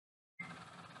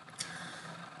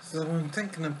So I'm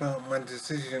thinking about my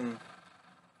decision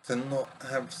to not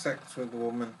have sex with a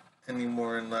woman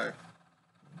anymore in life.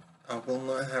 I will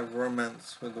not have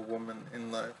romance with a woman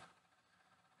in life.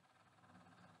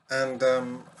 And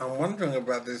I'm wondering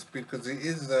about this because it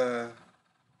is a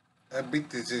big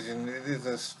decision. It is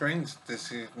a strange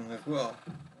decision as well,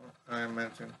 I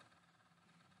imagine.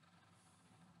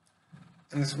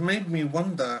 And it's made me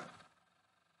wonder,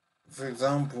 for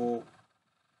example,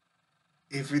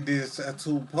 if it is at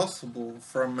all possible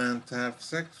for a man to have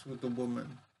sex with a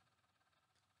woman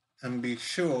and be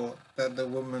sure that the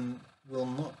woman will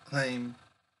not claim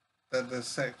that the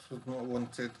sex was not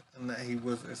wanted and that he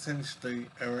was essentially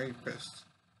a rapist.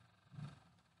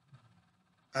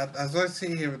 As I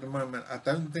see here at the moment, I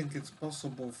don't think it's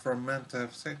possible for a man to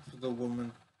have sex with a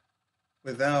woman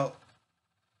without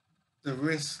the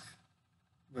risk,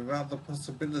 without the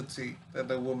possibility that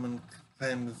the woman could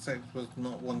claim the sex was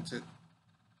not wanted.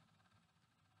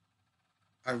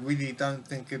 I really don't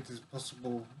think it is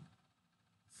possible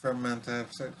for a man to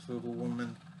have sex with a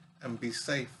woman and be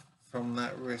safe from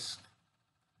that risk.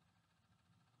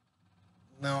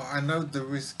 Now, I know the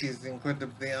risk is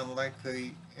incredibly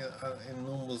unlikely in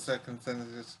normal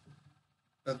circumstances,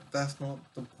 but that's not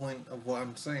the point of what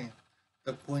I'm saying.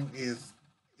 The point is,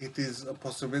 it is a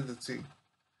possibility.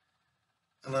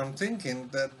 And I'm thinking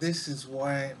that this is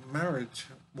why marriage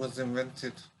was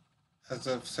invented as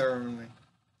a ceremony.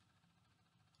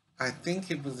 I think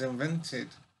it was invented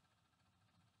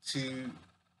to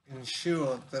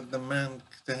ensure that the man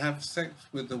could have sex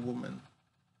with a woman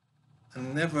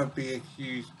and never be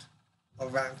accused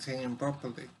of acting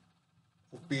improperly,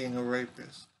 of being a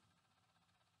rapist.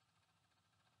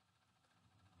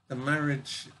 The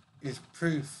marriage is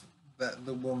proof that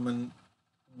the woman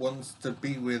wants to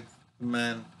be with the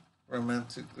man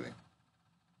romantically.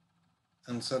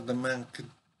 And so the man could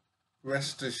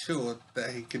rest assured that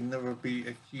he could never be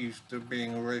accused of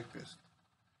being a rapist.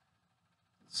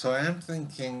 So I am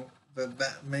thinking that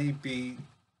that may be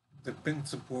the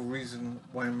principal reason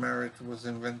why marriage was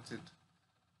invented.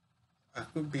 I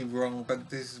could be wrong,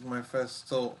 but this is my first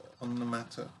thought on the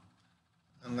matter.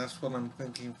 And that's what I'm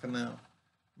thinking for now.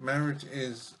 Marriage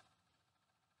is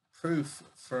proof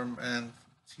for a man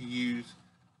to use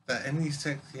that any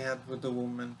sex he had with a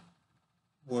woman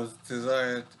was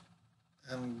desired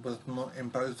and was not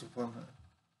imposed upon her.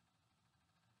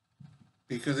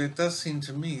 Because it does seem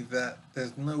to me that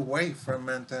there's no way for a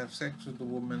man to have sex with a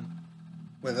woman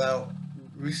without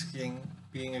risking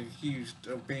being accused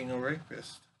of being a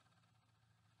rapist.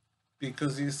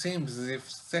 Because it seems as if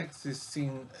sex is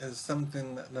seen as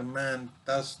something that the man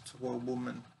does to a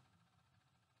woman.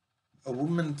 A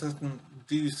woman doesn't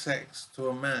do sex to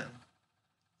a man.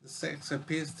 The sex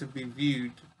appears to be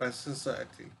viewed by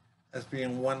society as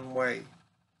being one way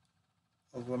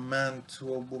of a man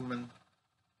to a woman,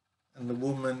 and the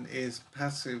woman is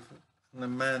passive and the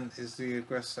man is the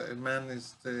aggressor. The man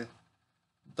is the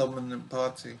dominant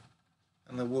party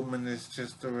and the woman is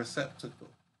just a receptacle.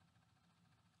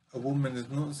 A woman is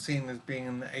not seen as being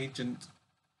an agent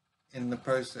in the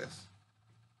process.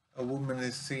 A woman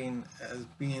is seen as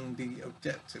being the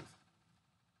objective,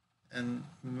 and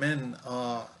men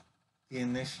are the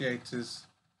initiators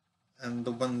and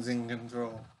the ones in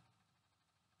control.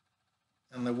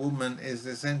 And the woman is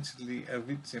essentially a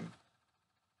victim.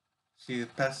 She is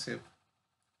passive.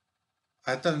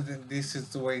 I don't think this is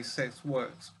the way sex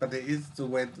works, but it is the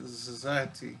way that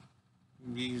society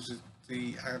views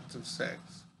the act of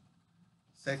sex.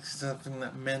 Sex is something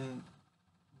that men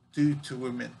do to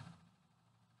women.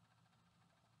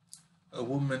 A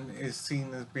woman is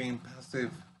seen as being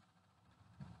passive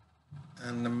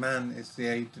and the man is the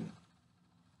agent.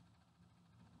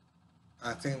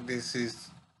 I think this is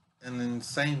an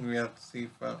insane reality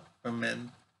for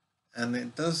men, and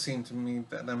it does seem to me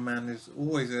that a man is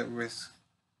always at risk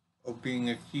of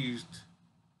being accused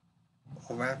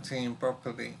of acting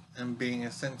improperly and being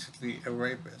essentially a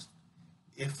rapist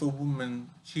if a woman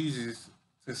chooses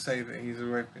to say that he's a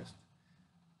rapist.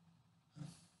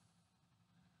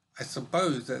 I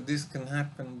suppose that this can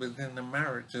happen within a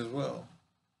marriage as well,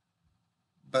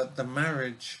 but the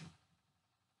marriage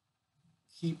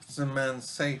keeps the man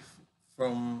safe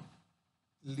from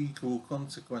legal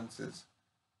consequences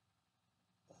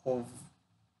of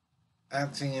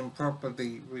acting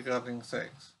improperly regarding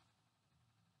sex.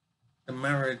 The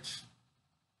marriage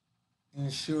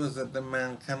ensures that the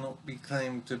man cannot be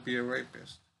claimed to be a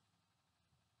rapist.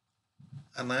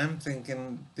 And I am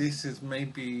thinking this is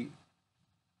maybe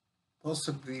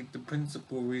possibly the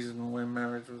principal reason why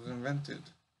marriage was invented.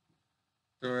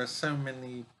 There are so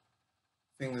many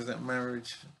things that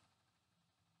marriage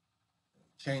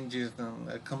changes and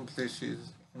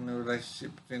accomplishes in a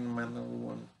relationship between a man and a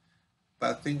woman. But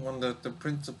I think one of the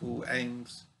principal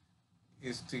aims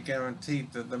is to guarantee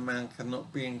that the man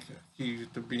cannot be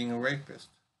accused of being a rapist.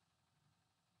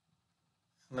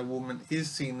 And the woman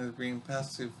is seen as being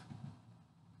passive,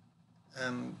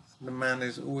 and the man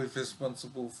is always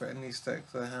responsible for any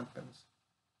sex that happens.